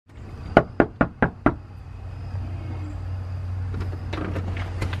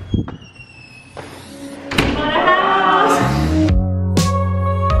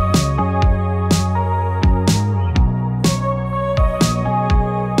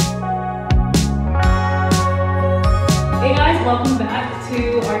welcome back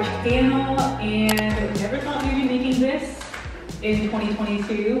to our channel. And we never thought we'd be making this in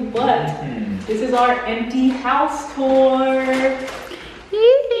 2022, but this is our empty house tour.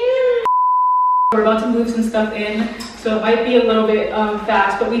 We're about to move some stuff in, so it might be a little bit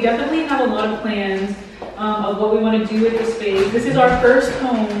fast, but we definitely have a lot of plans of what we want to do with the space. This is our first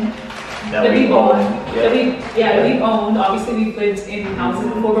home that we've owned. That we've owned. Obviously, we've lived in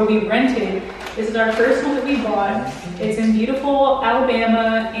houses before, but we rented. This is our first home that we bought. It's in beautiful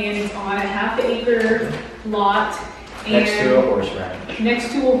Alabama, and it's on a half-acre lot. And next to a horse ranch.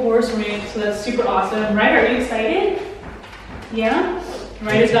 Next to a horse ranch, so that's super awesome. Right? Are you excited? Yeah?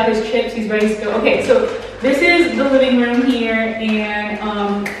 Ryder's got his chips, he's ready to go. Okay, so this is the living room here,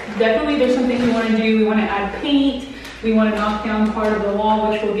 and definitely there's something we want to do. We want to add paint. We want to knock down part of the wall,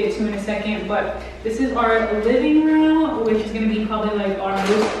 which we'll get to in a second. But this is our living room, which is going to be probably like our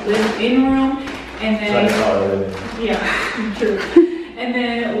most lived-in room. And then, yeah, true. And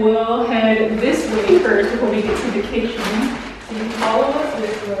then we'll head this way first before we get to the kitchen. So you can follow us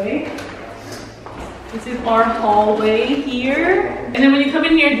this way. This is our hallway here. And then when you come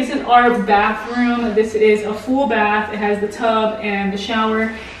in here, this is our bathroom. This is a full bath. It has the tub and the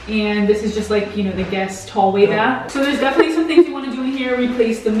shower. And this is just like, you know, the guest hallway bath. So there's definitely some things you want to do in here.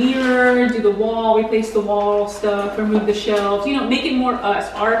 Replace the mirror, do the wall, replace the wall stuff, remove the shelves, you know, make it more us.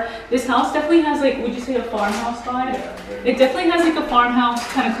 This house definitely has like, would you say a farmhouse vibe? It definitely has like a farmhouse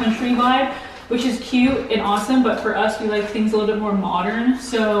kind of country vibe, which is cute and awesome, but for us, we like things a little bit more modern.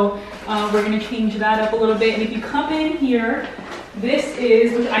 So we're gonna change that up a little bit. And if you come in here, this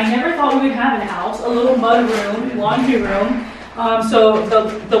is, which I never thought we would have in a house, a little mud room, laundry room. So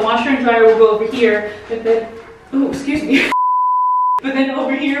the washer and dryer will go over here, but then, oh, excuse me. But then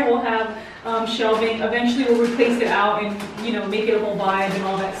over here we'll have shelving. Eventually we'll replace it out and, you know, make it a whole vibe and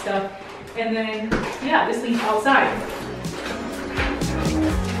all that stuff. And then, yeah, this leads outside.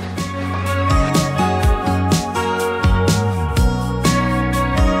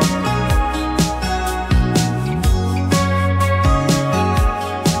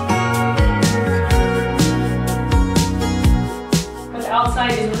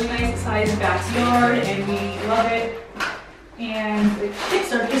 Outside is really nice sized backyard, and we love it. And the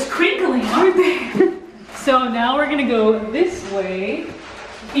chips are just crinkling, aren't they? So now we're gonna go this way.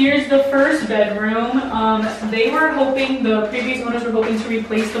 Here's the first bedroom. The previous owners were hoping to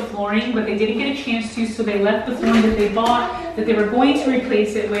replace the flooring, but they didn't get a chance to, so they left the flooring that they bought, that they were going to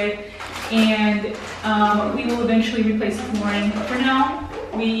replace it with, and we will eventually replace the flooring. But for now,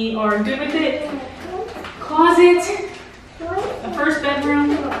 we are good with it. Closet. The first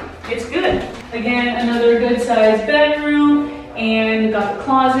bedroom, it's good. Again, another good sized bedroom, and got the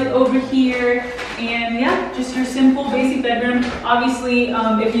closet over here, and yeah, just your simple basic bedroom. Obviously,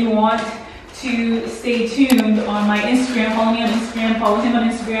 if you want to stay tuned on my Instagram, follow me on Instagram, follow him on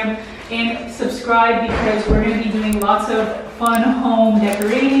Instagram, and subscribe, because we're going to be doing lots of fun home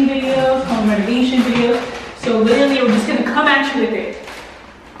decorating videos, home renovation videos. So literally, we're just going to come at you with it.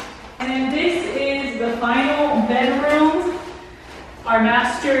 And this is the final bedroom. Our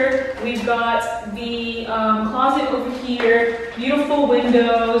master, we've got the closet over here, beautiful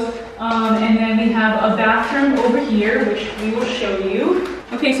windows, and then we have a bathroom over here, which we will show you.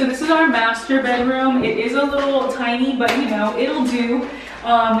 Okay, so this is our master bedroom. It is a little tiny, but you know, it'll do.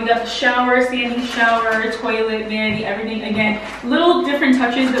 We got the shower, standing shower, toilet, vanity, everything. Again, little different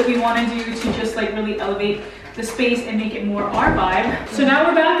touches that we want to do to just like really elevate the space and make it more our vibe. So now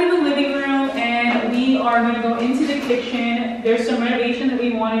we're back in the living room, and we are going to go into the kitchen. There's some renovation that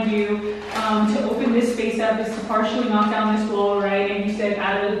we want to do to open this space up, is to partially knock down this wall, right? And you said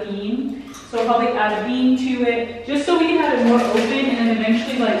add a beam. So we'll probably add a beam to it, just so we can have it more open, and then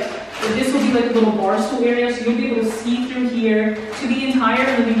eventually like, this will be like a little bar stool area, so you'll be able to see through here to the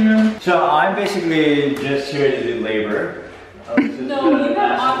entire living room. So I'm basically just here to do labor. No,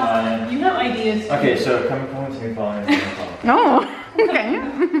 you have ideas. Okay, so come to me, follow me. Oh, okay.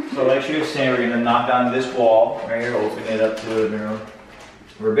 So like she was saying, we're gonna knock down this wall right here, open it up to the living room.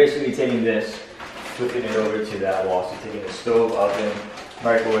 We're basically taking this, flipping it over to that wall. So taking the stove, oven,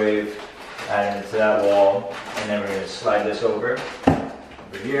 microwave, adding it to that wall, and then we're gonna slide this over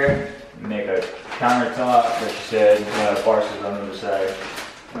here, make a countertop, like she said, bar stools on the other side.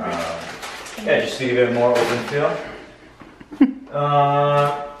 Yeah, just to give it more open feel.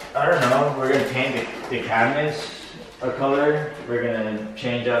 I don't know, we're gonna paint the cabinets a color. We're gonna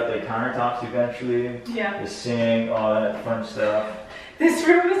change out the countertops eventually. Yeah. The sink, all that fun stuff. This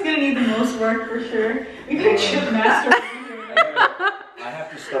room is gonna need the most work for sure. We could chip master. I have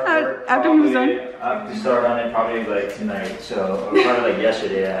to start work after he was done. I have to start on it probably like tonight, so or probably like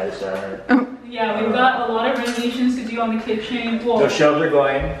yesterday I had to start. Yeah. Yeah, we've got a lot of renovations to do on the kitchen. Well, Those shelves are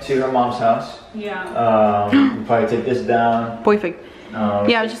going to her mom's house. yeah. We'll probably take this down. Perfect.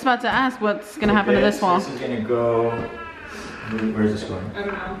 Yeah, I was just about to ask what's gonna happen to this wall. This is gonna go. Where's this going? I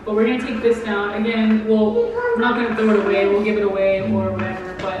don't know, but we're gonna take this down. Again, we're not gonna throw it away. We'll give it away or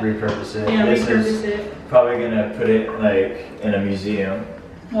whatever. But Repurpose it. yeah, This repurpose is it. probably gonna put it like in a museum.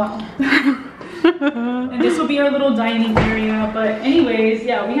 Wow. And this will be our little dining area. But anyways,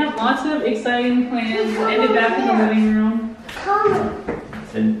 yeah, we have lots of exciting plans. We'll end it back in the living room.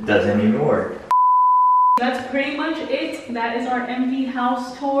 It doesn't even work. That's pretty much it. That is our empty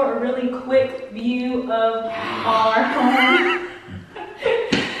house tour. A really quick view of our home.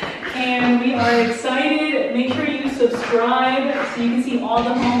 And we are excited. Make sure you subscribe so you can see all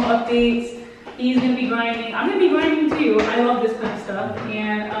the home updates. He's gonna be grinding. I'm gonna be grinding too. I love this kind of stuff.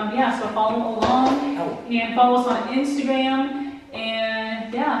 And yeah, so follow along and follow us on Instagram.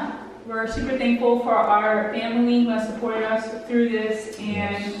 And yeah, we're super thankful for our family who has supported us through this.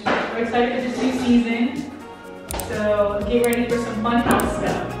 And we're excited for this new season. So get ready for some fun house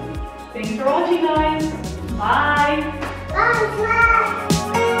stuff. Thanks for watching, guys. Bye. Bye.